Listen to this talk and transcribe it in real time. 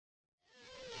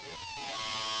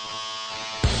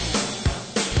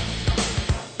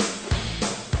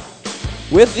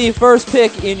With the first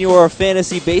pick in your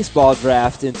fantasy baseball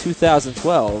draft in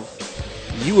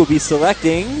 2012, you will be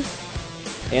selecting...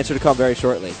 Answer to come very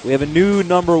shortly. We have a new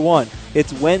number one.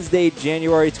 It's Wednesday,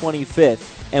 January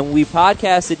 25th. And we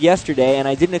podcasted yesterday, and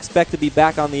I didn't expect to be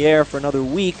back on the air for another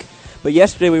week. But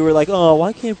yesterday we were like, oh,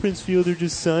 why can't Prince Fielder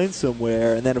just sign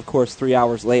somewhere? And then, of course, 3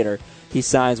 hours later, he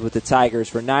signs with the Tigers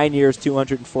for 9 years,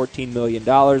 $214 million.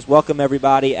 Welcome,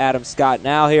 everybody. Adam Scott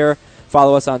now here.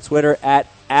 Follow us on Twitter at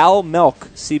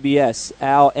AlMelkCBS,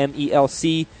 Al,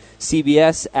 M-E-L-C,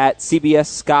 CBS, at CBS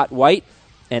Scott White,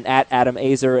 and at Adam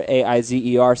Aizer,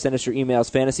 A-I-Z-E-R. Send us your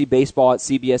emails,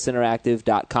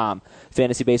 fantasybaseball@cbsinteractive.com.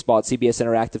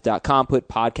 fantasybaseball@cbsinteractive.com. Put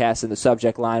podcast in the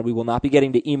subject line. We will not be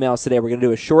getting to emails today. We're going to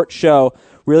do a short show,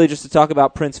 really just to talk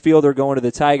about Prince Fielder going to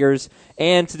the Tigers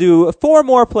and to do 4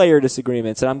 more player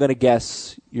disagreements. And I'm going to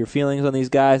guess your feelings on these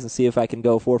guys and see if I can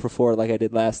go 4 for 4 like I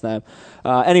did last time.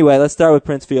 Anyway, let's start with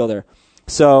Prince Fielder.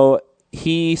 So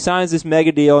he signs this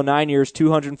mega deal, 9 years,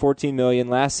 $214 million.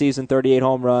 Last season, 38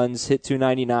 home runs, hit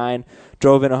 .299,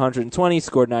 drove in 120,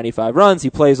 scored 95 runs. He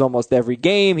plays almost every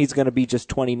game. He's going to be just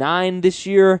 29 this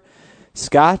year.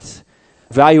 Scott,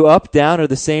 value up, down, or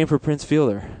the same for Prince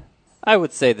Fielder? I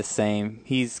would say the same.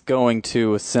 He's going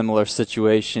to a similar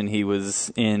situation he was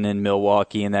in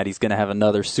Milwaukee, in that he's going to have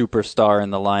another superstar in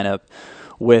the lineup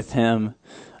with him.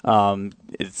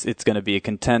 It's going to be a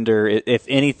contender. If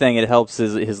anything, it helps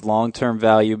his long-term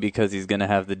value because he's going to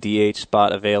have the DH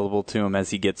spot available to him as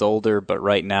he gets older, but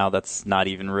right now that's not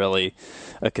even really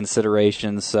a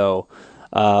consideration. So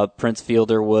Prince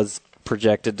Fielder was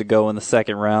projected to go in the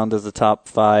second round as a top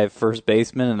 5 first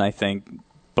baseman, and I think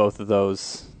both of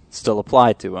those still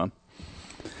apply to him.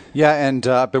 Yeah, and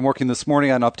I've been working this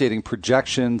morning on updating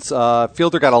projections.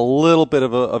 Fielder got a little bit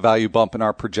of a value bump in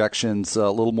our projections, a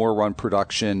little more run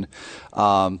production.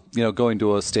 Going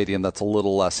to a stadium that's a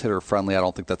little less hitter-friendly, I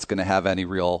don't think that's going to have any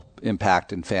real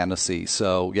impact in fantasy.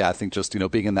 So, yeah, I think just,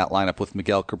 being in that lineup with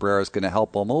Miguel Cabrera is going to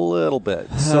help him a little bit.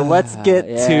 So let's get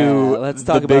to let's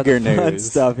talk the about bigger the fun news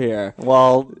stuff here.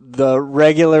 While the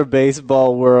regular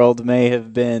baseball world may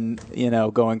have been,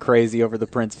 going crazy over the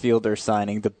Prince Fielder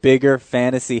signing, the bigger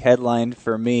fantasy headline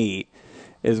for me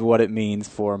is what it means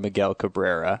for Miguel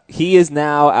Cabrera. He is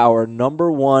now our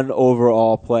number 1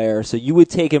 overall player, so you would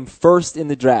take him first in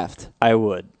the draft. I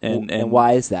would. And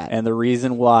why is that? And the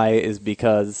reason why is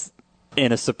because,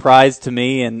 in a surprise to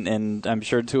me, and I'm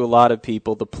sure to a lot of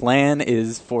people, the plan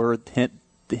is for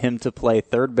him to play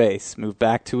third base, move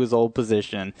back to his old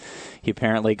position. He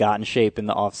apparently got in shape in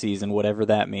the offseason, whatever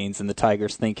that means, and the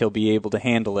Tigers think he'll be able to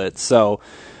handle it. So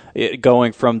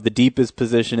going from the deepest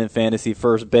position in fantasy,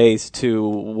 first base, to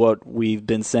what we've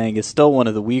been saying is still one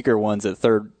of the weaker ones at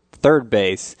third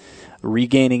base,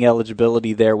 regaining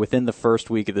eligibility there within the first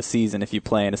week of the season if you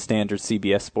play in a standard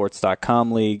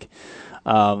CBSSports.com league.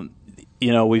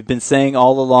 We've been saying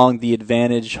all along the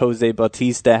advantage Jose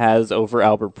Bautista has over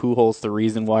Albert Pujols. The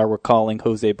reason why we're calling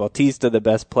Jose Bautista the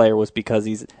best player was because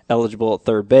he's eligible at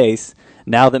third base.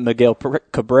 Now that Miguel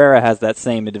Cabrera has that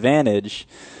same advantage,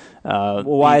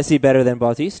 why is he better than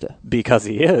Bautista? Because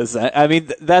he is. I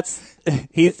mean,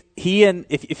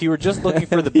 if you were just looking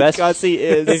for the best, because he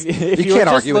is. If you can't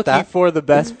argue with that. Looking for the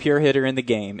best pure hitter in the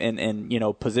game,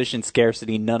 and position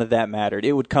scarcity, none of that mattered.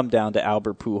 It would come down to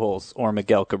Albert Pujols or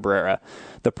Miguel Cabrera.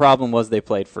 The problem was they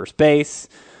played first base.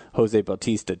 Jose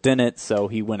Bautista didn't, so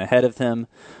he went ahead of him.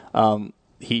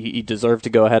 He deserved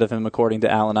to go ahead of him, according to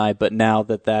Al and I. But now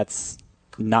that's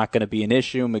not going to be an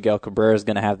issue. Miguel Cabrera is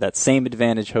going to have that same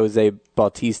advantage Jose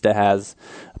Bautista has,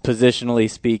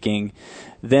 positionally speaking.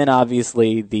 Then,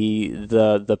 obviously,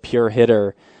 the pure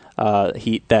hitter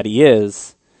that he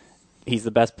is, he's the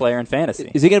best player in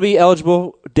fantasy. Is he going to be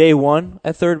eligible day 1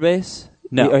 at third base?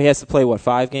 No. Or he has to play,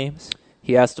 5 games?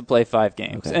 He has to play 5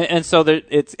 games. Okay. And so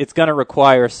it's going to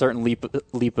require a certain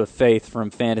leap of faith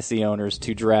from fantasy owners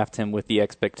to draft him with the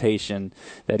expectation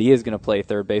that he is going to play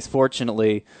third base.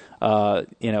 Fortunately,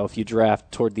 if you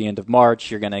draft toward the end of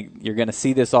March, you're gonna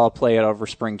see this all play out over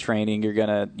spring training.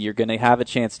 You're gonna have a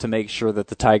chance to make sure that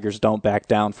the Tigers don't back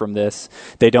down from this.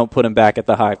 They don't put him back at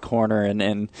the hot corner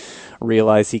and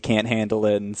realize he can't handle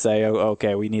it and say, oh,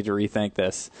 okay, we need to rethink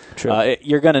this. True.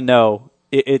 You're gonna know.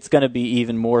 It's going to be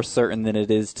even more certain than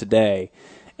it is today.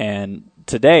 And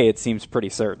today it seems pretty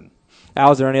certain.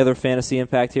 Al, is there any other fantasy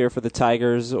impact here for the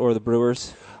Tigers or the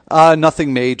Brewers?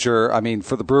 Nothing major. I mean,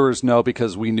 for the Brewers, no,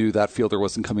 because we knew that Fielder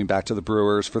wasn't coming back to the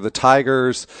Brewers. For the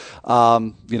Tigers,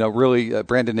 really,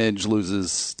 Brandon Inge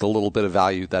loses the little bit of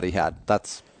value that he had.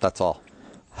 That's all.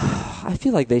 I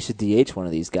feel like they should DH one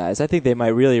of these guys. I think they might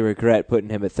really regret putting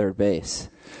him at third base.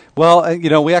 Well,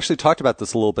 we actually talked about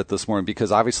this a little bit this morning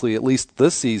because obviously at least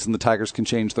this season the Tigers can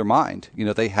change their mind.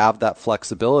 They have that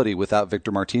flexibility without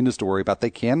Victor Martinez to worry about. They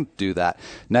can do that.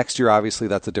 Next year, obviously,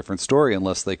 that's a different story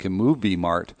unless they can move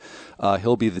B-Mart.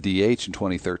 He'll be the DH in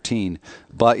 2013.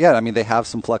 But, yeah, they have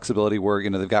some flexibility where,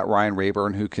 they've got Ryan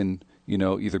Rayburn who can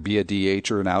either be a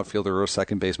DH or an outfielder or a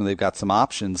second baseman. They've got some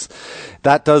options.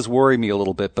 That does worry me a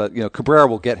little bit, but Cabrera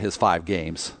will get his 5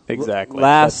 games. Exactly.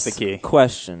 Last That's the key.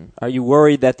 question. Are you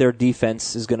worried that their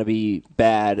defense is going to be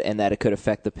bad and that it could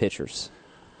affect the pitchers?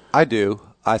 I do.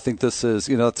 I think this is,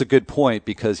 that's a good point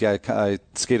because, I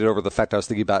skated over the fact I was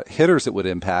thinking about hitters it would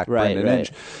impact. Brandon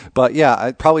Inge. But,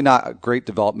 probably not great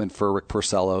development for Rick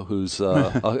Porcello, who's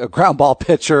a ground ball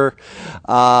pitcher.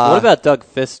 What about Doug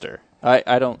Fister?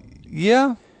 I don't.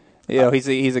 Yeah. He's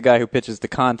a guy who pitches to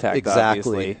contact,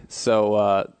 exactly. Obviously.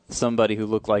 So somebody who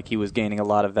looked like he was gaining a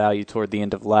lot of value toward the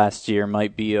end of last year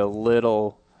might be a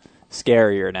little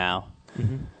scarier now.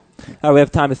 Mm-hmm. We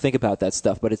have time to think about that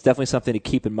stuff, but it's definitely something to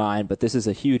keep in mind. But this is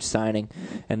a huge signing,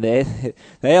 and the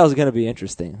AL is going to be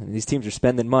interesting. These teams are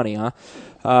spending money, huh?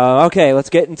 Okay,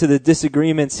 let's get into the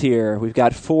disagreements here. We've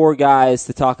got 4 guys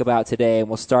to talk about today, and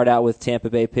we'll start out with Tampa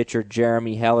Bay pitcher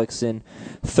Jeremy Hellickson,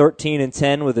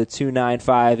 13-10 with a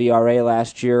 2.95 ERA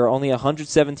last year, only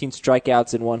 117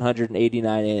 strikeouts in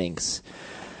 189 innings.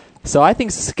 So I think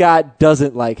Scott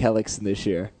doesn't like Hellickson this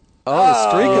year. Oh, the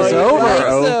streak is over.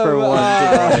 0 for 1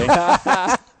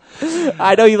 today.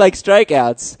 I know you like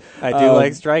strikeouts. I do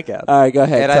like strikeouts. All right, go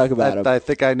ahead. And talk about him. I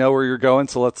think I know where you're going,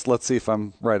 so let's see if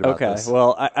I'm right about this. Okay,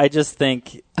 well, I just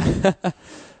think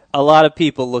a lot of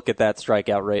people look at that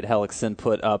strikeout rate Hellickson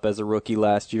put up as a rookie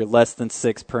last year, less than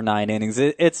 6 per 9 innings.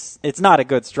 It's not a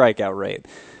good strikeout rate.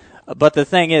 But the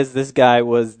thing is, this guy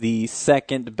was the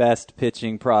second best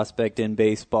pitching prospect in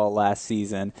baseball last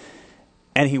season.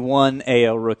 And he won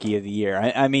AL Rookie of the Year.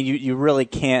 I mean, you really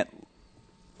can't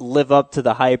live up to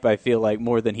the hype, I feel like,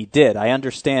 more than he did. I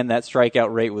understand that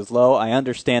strikeout rate was low. I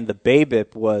understand the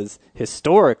BABIP was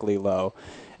historically low,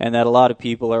 and that a lot of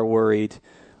people are worried,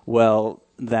 well,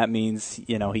 that means,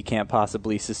 he can't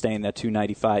possibly sustain that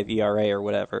 2.95 ERA or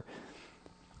whatever.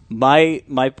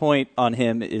 My point on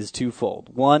him is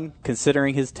twofold. One,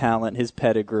 considering his talent, his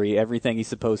pedigree, everything he's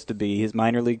supposed to be, his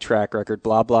minor league track record,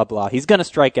 blah, blah, blah. He's going to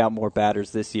strike out more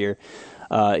batters this year.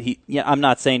 I'm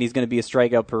not saying he's going to be a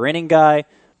strikeout per inning guy,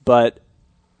 but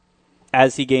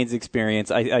as he gains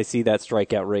experience, I see that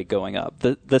strikeout rate going up.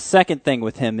 The second thing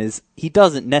with him is he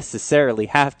doesn't necessarily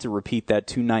have to repeat that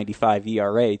 2.95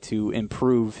 ERA to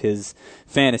improve his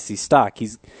fantasy stock.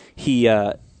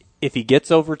 If he gets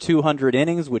over 200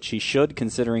 innings, which he should,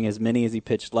 considering as many as he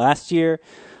pitched last year,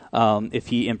 if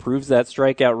he improves that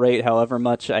strikeout rate however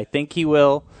much I think he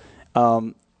will,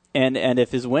 and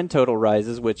if his win total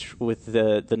rises, which with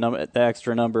the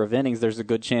extra number of innings, there's a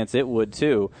good chance it would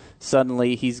too,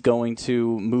 suddenly he's going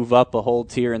to move up a whole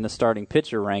tier in the starting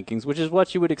pitcher rankings, which is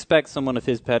what you would expect someone of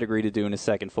his pedigree to do in his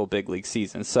second full big league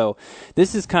season. So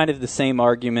this is kind of the same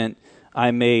argument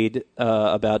I made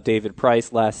about David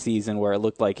Price last season, where it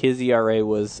looked like his ERA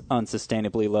was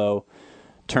unsustainably low.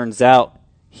 Turns out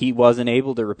he wasn't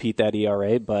able to repeat that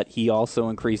ERA, but he also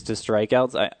increased his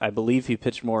strikeouts. I believe he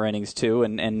pitched more innings too,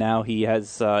 and now he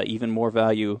has even more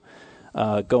value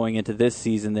going into this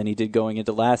season than he did going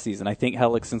into last season. I think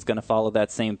Hellickson's going to follow that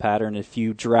same pattern. If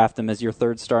you draft him as your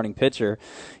third starting pitcher,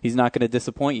 he's not going to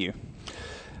disappoint you.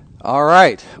 All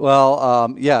right.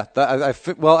 Well,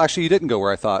 well, actually, you didn't go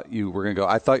where I thought you were going to go.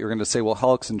 I thought you were going to say, well,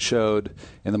 Hellickson showed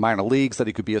in the minor leagues that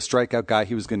he could be a strikeout guy.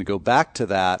 He was going to go back to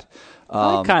that.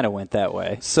 I kind of went that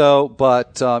way. So,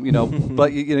 but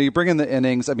you bring in the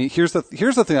innings. I mean, here's the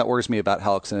thing that worries me about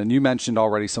Hellickson, and you mentioned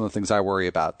already some of the things I worry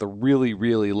about. The really,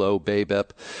 really low BABIP,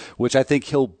 which I think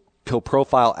he'll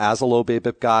profile as a low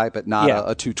BABIP guy, but not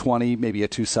a 220, maybe a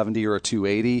 270 or a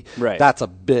 280. Right. That's a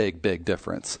big, big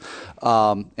difference.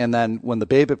 And then when the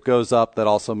BABIP goes up, that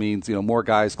also means more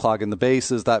guys clogging the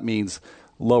bases. That means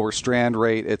lower strand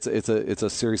rate. It's a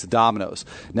series of dominoes.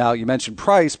 Now, you mentioned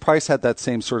Price. Price had that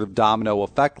same sort of domino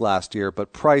effect last year,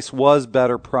 but Price was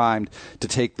better primed to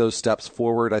take those steps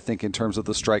forward, I think, in terms of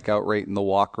the strikeout rate and the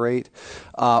walk rate.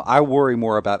 I worry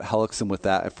more about Hellickson with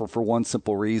that for one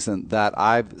simple reason, that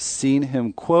I've seen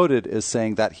him quoted as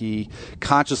saying that he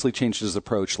consciously changed his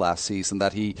approach last season,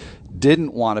 that he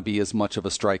didn't want to be as much of a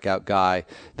strikeout guy,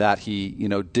 that he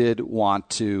did want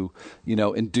to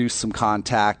induce some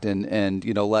contact and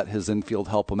let his infield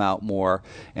help him out more.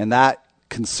 And that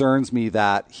concerns me,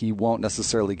 that he won't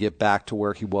necessarily get back to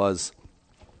where he was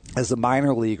as a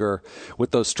minor leaguer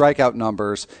with those strikeout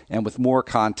numbers and with more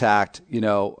contact,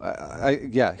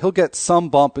 he'll get some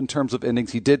bump in terms of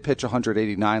innings. He did pitch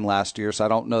 189 last year, so I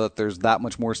don't know that there's that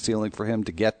much more ceiling for him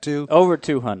to get to. Over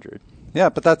 200. Yeah,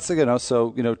 but that's,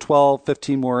 12,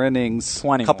 15 more innings,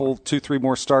 20 more. 2-3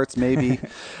 more starts maybe.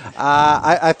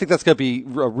 I think that's going to be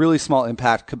a really small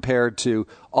impact compared to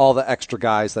all the extra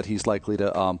guys that he's likely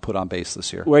to put on base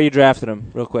this year. Where you drafted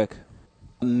him, real quick?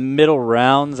 Middle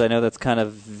rounds. I know that's kind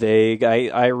of vague.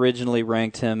 I originally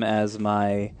ranked him as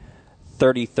my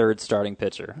 33rd starting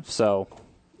pitcher. So,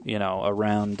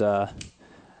 around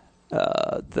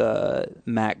the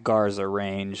Matt Garza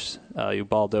range,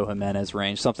 Ubaldo Jimenez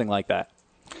range, something like that.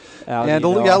 And a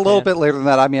little bit later than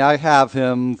that. I mean, I have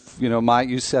him,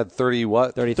 you said 30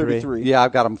 what? 33. Yeah,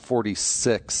 I've got him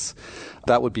 46.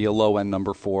 That would be a low-end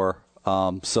number 4.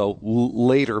 So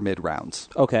later mid-rounds.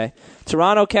 Okay.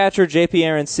 Toronto catcher J.P.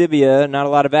 Arencibia, not a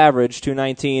lot of average,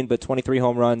 219, but 23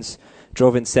 home runs,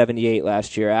 drove in 78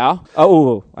 last year. Al?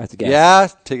 Oh, I have to guess. Yeah,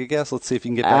 take a guess. Let's see if you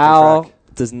can get back Al on track.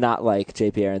 does not like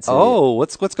J.P. Arencibia. Oh,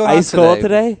 what's going on Ice cold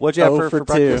today? What'd you have for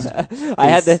breakfast? I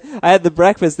had the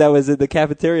breakfast that was in the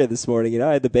cafeteria this morning.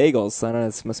 I had the bagels. I don't know.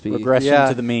 This must be regression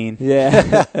to the mean.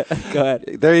 Yeah. Go ahead.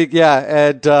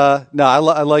 And I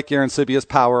like Arencibia's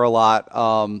power a lot.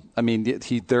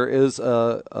 There is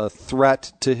a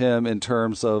threat to him in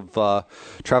terms of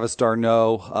Travis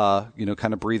d'Arnaud,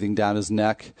 kind of breathing down his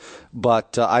neck.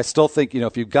 But I still think,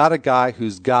 if you've got a guy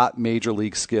who's got major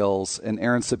league skills, and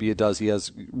Arencibia does, he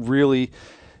has really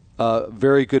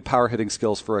very good power hitting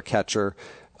skills for a catcher.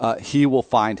 He will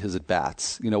find his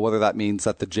at-bats, whether that means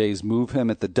that the Jays move him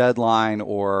at the deadline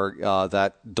or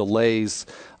that delays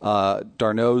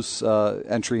d'Arnaud's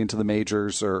entry into the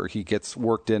majors, or he gets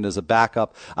worked in as a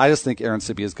backup. I just think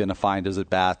Arencibia is going to find his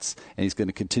at-bats, and he's going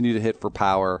to continue to hit for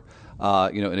power.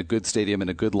 In a good stadium and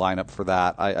a good lineup for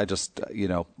that. I just,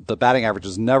 the batting average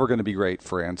is never going to be great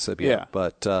for Arencibia. Yeah.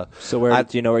 But so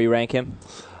do you know where you rank him?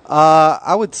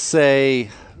 I would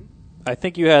say, I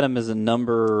think you had him as a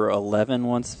number 11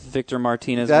 once Victor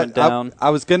Martinez went down. I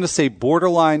was going to say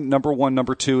borderline number 1,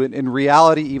 number 2. In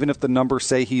reality, even if the numbers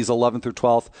say he's 11th or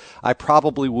 12th, I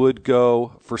probably would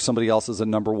go for somebody else as a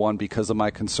number 1 because of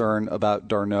my concern about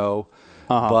d'Arnaud.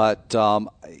 But, let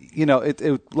me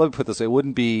put it this way. It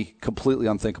wouldn't be completely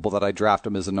unthinkable that I draft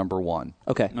him as a number 1.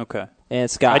 Okay. And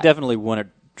Scott? I definitely want to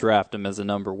draft him as a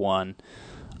number 1.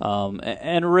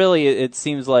 And really, it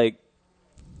seems like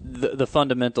the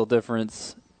fundamental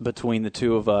difference between the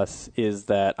two of us is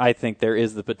that I think there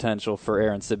is the potential for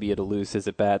Arencibia to lose his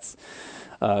at-bats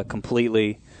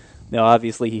completely. Now,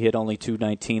 obviously, he hit only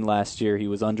 219 last year. He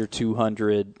was under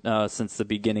 200 since the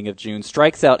beginning of June.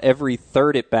 Strikes out every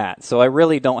third at bat. So I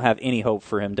really don't have any hope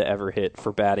for him to ever hit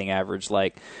for batting average,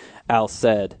 like Al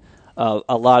said.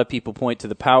 A lot of people point to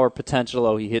the power potential.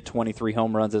 Oh, he hit 23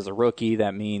 home runs as a rookie.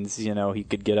 That means, he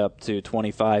could get up to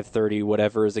 25, 30,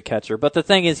 whatever as a catcher. But the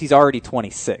thing is, he's already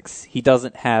 26. He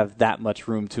doesn't have that much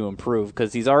room to improve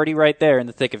because he's already right there in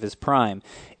the thick of his prime.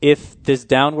 If this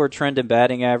downward trend in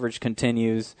batting average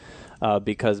continues,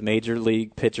 because major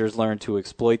league pitchers learn to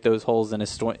exploit those holes in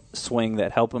his swing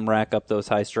that help him rack up those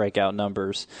high strikeout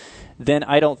numbers, then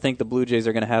I don't think the Blue Jays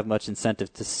are going to have much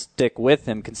incentive to stick with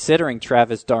him, considering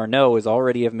Travis d'Arnaud is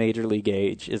already of major league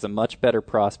age, is a much better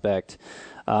prospect.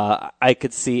 I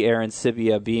could see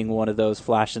Arencibia being one of those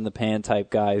flash-in-the-pan type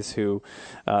guys who,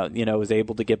 is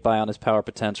able to get by on his power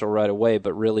potential right away,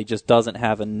 but really just doesn't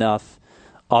have enough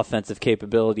offensive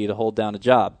capability to hold down a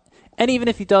job. And even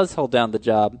if he does hold down the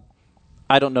job,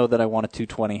 I don't know that I want a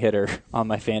 220 hitter on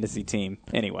my fantasy team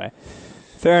anyway.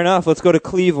 Fair enough. Let's go to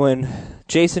Cleveland.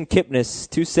 Jason Kipnis,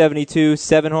 272,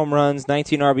 7 home runs,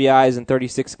 19 RBIs in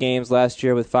 36 games last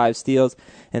year with 5 steals.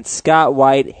 And Scott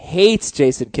White hates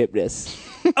Jason Kipnis.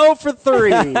 0 for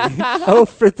 3. 0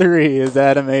 for 3 is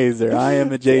Adam Azer. I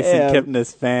am a Jason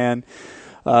Kipnis fan.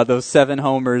 Those 7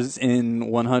 homers in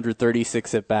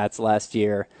 136 at-bats last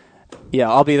year. Yeah,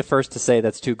 I'll be the first to say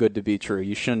that's too good to be true.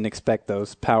 You shouldn't expect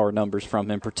those power numbers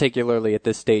from him, particularly at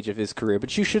this stage of his career.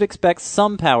 But you should expect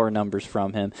some power numbers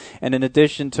from him. And in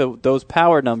addition to those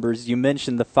power numbers, you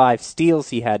mentioned the 5 steals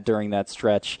he had during that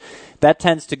stretch. That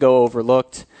tends to go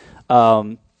overlooked.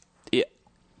 The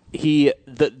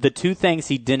 2 things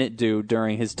he didn't do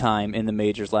during his time in the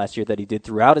majors last year that he did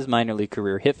throughout his minor league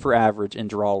career, hit for average and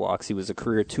draw walks. He was a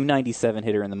career 297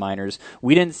 hitter in the minors.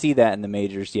 We didn't see that in the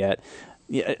majors yet.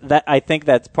 Yeah, I think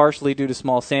that's partially due to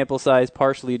small sample size,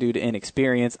 partially due to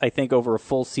inexperience. I think over a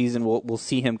full season we'll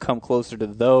see him come closer to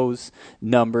those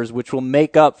numbers, which will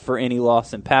make up for any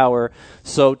loss in power.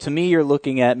 So to me, you're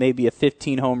looking at maybe a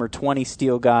 15-homer,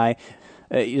 20-steal guy.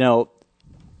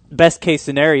 best case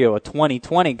scenario, a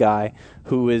 20-20 guy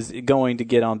who is going to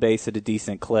get on base at a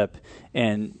decent clip.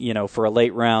 And, for a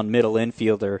late round middle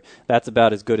infielder, that's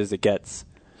about as good as it gets.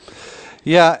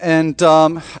 Yeah, and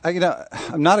I'm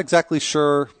not exactly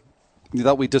sure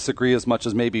that we disagree as much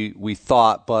as maybe we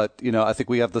thought, but I think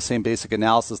we have the same basic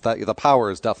analysis that the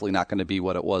power is definitely not going to be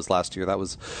what it was last year. That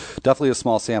was definitely a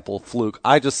small sample fluke.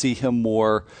 I just see him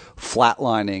more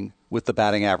flatlining with the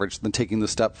batting average than taking the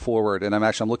step forward. And I'm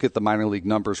looking at the minor league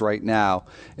numbers right now.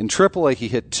 In AAA, he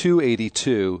hit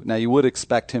 .282. Now, you would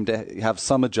expect him to have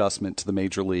some adjustment to the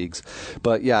major leagues.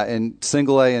 But, yeah, in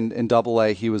single A and AA,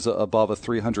 he was above a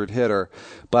 300 hitter.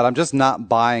 But I'm just not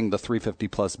buying the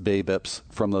 350-plus BABIPs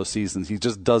from those seasons. He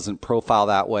just doesn't profile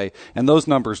that way. And those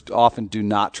numbers often do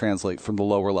not translate from the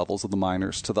lower levels of the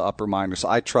minors to the upper minors. So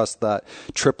I trust that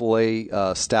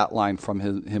AAA stat line from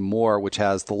him more, which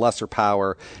has the lesser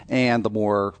power and the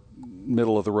more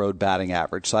middle-of-the-road batting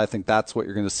average. So I think that's what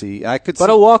you're going to see. But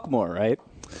he'll walk more, right?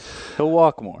 He'll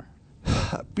walk more.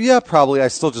 Yeah, probably. I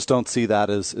still just don't see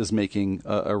that as making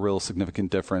a real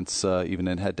significant difference, even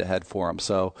in head-to-head for him.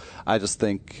 So I just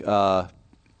think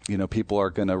people are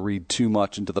going to read too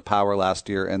much into the power last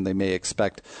year, and they may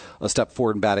expect a step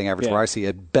forward in batting average. Where I see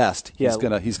at best he's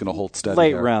going to hold steady.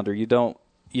 Late rounder, you don't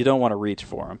want to reach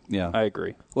for him. Yeah, I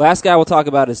agree. Last guy we'll talk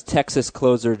about is Texas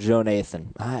closer Joe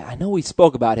Nathan. I know we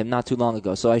spoke about him not too long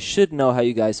ago, so I should know how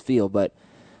you guys feel, but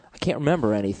I can't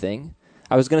remember anything.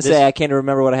 I was going to say I can't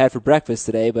remember what I had for breakfast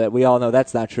today, but we all know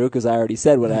that's not true because I already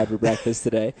said what I had for breakfast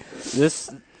today. This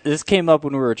came up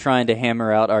when we were trying to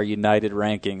hammer out our United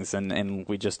rankings, and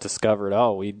we just discovered,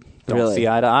 we don't see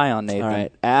eye to eye on Nathan. All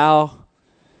right, Al.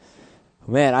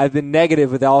 Man, I've been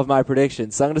negative with all of my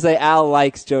predictions, so I'm going to say Al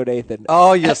likes Joe Nathan.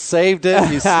 Oh, you saved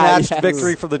it. You snatched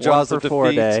victory from the jaws of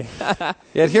defeat.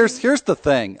 Yeah, here's the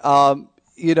thing.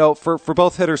 For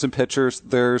both hitters and pitchers,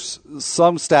 there's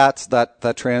some stats that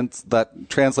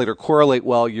translate or correlate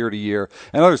well year to year,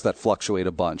 and others that fluctuate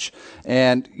a bunch.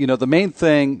 And the main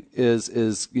thing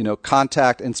is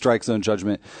contact and strike zone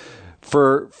judgment.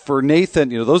 For Nathan,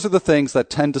 those are the things that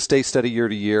tend to stay steady year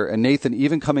to year. And Nathan,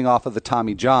 even coming off of the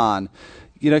Tommy John,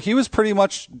 he was pretty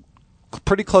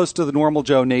close to the normal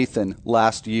Joe Nathan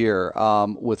last year,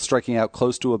 with striking out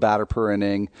close to a batter per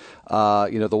inning,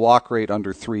 the walk rate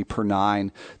under 3 per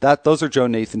 9. Those are Joe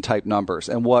Nathan type numbers.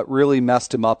 And what really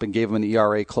messed him up and gave him an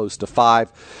ERA close to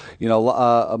 5,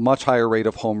 a much higher rate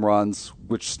of home runs,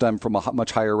 which stemmed from a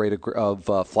much higher rate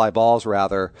of fly balls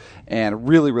rather, and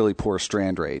really, really poor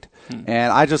strand rate.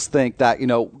 And I just think that,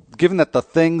 given that the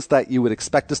things that you would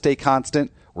expect to stay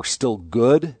constant were still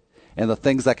good, and the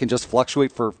things that can just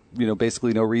fluctuate for,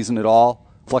 basically no reason at all,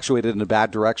 fluctuated in a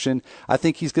bad direction, I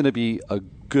think he's going to be a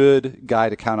good guy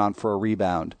to count on for a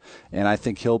rebound. And I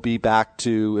think he'll be back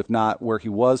to, if not where he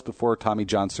was before Tommy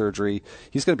John surgery,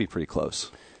 he's going to be pretty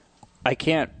close. I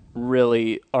can't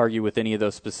really argue with any of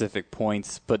those specific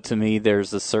points, but to me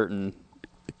there's a certain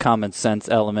common sense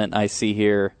element I see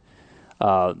here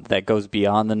that goes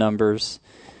beyond the numbers.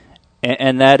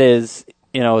 And that is,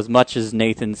 as much as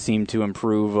Nathan seemed to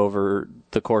improve over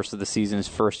the course of the season, his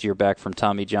first year back from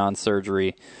Tommy John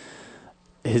surgery,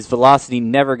 his velocity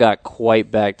never got quite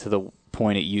back to the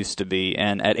point it used to be.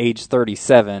 And at age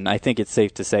 37, I think it's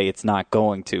safe to say it's not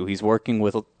going to. He's working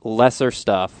with lesser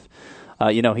stuff.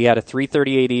 He had a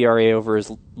 3.38 ERA over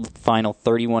his final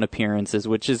 31 appearances,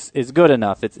 which is good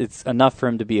enough. It's enough for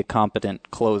him to be a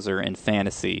competent closer in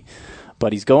fantasy.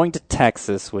 But he's going to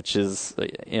Texas, which is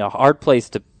a hard place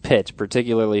to pitch,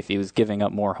 particularly if he was giving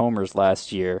up more homers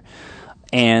last year.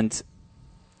 And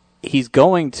he's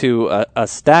going to a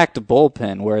stacked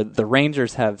bullpen where the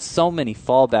Rangers have so many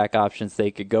fallback options they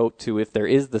could go to if there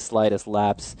is the slightest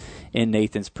lapse in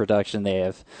Nathan's production. They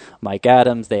have Mike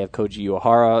Adams, they have Koji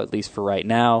Uehara, at least for right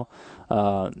now.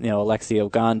 Alexi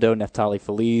Ogando, Neftali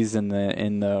Feliz in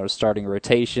the starting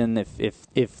rotation.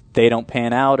 If they don't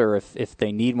pan out or if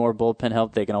they need more bullpen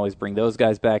help, they can always bring those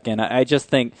guys back in. I just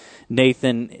think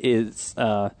Nathan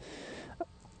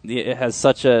has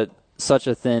such a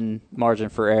thin margin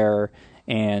for error,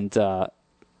 and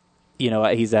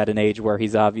he's at an age where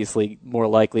he's obviously more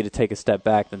likely to take a step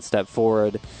back than step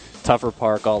forward. Tougher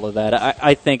park, all of that.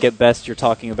 I think at best you're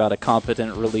talking about a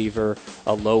competent reliever,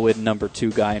 a low-end number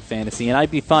 2 guy in fantasy, and I'd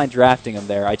be fine drafting him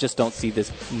there. I just don't see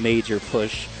this major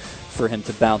push for him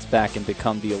to bounce back and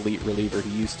become the elite reliever he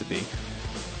used to be.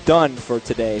 Done for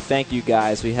today. Thank you,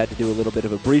 guys. We had to do a little bit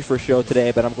of a briefer show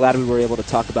today, but I'm glad we were able to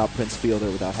talk about Prince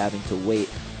Fielder without having to wait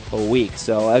a week.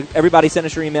 So everybody send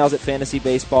us your emails at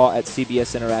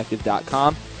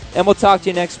fantasybaseball@cbsinteractive.com, and we'll talk to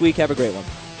you next week. Have a great one.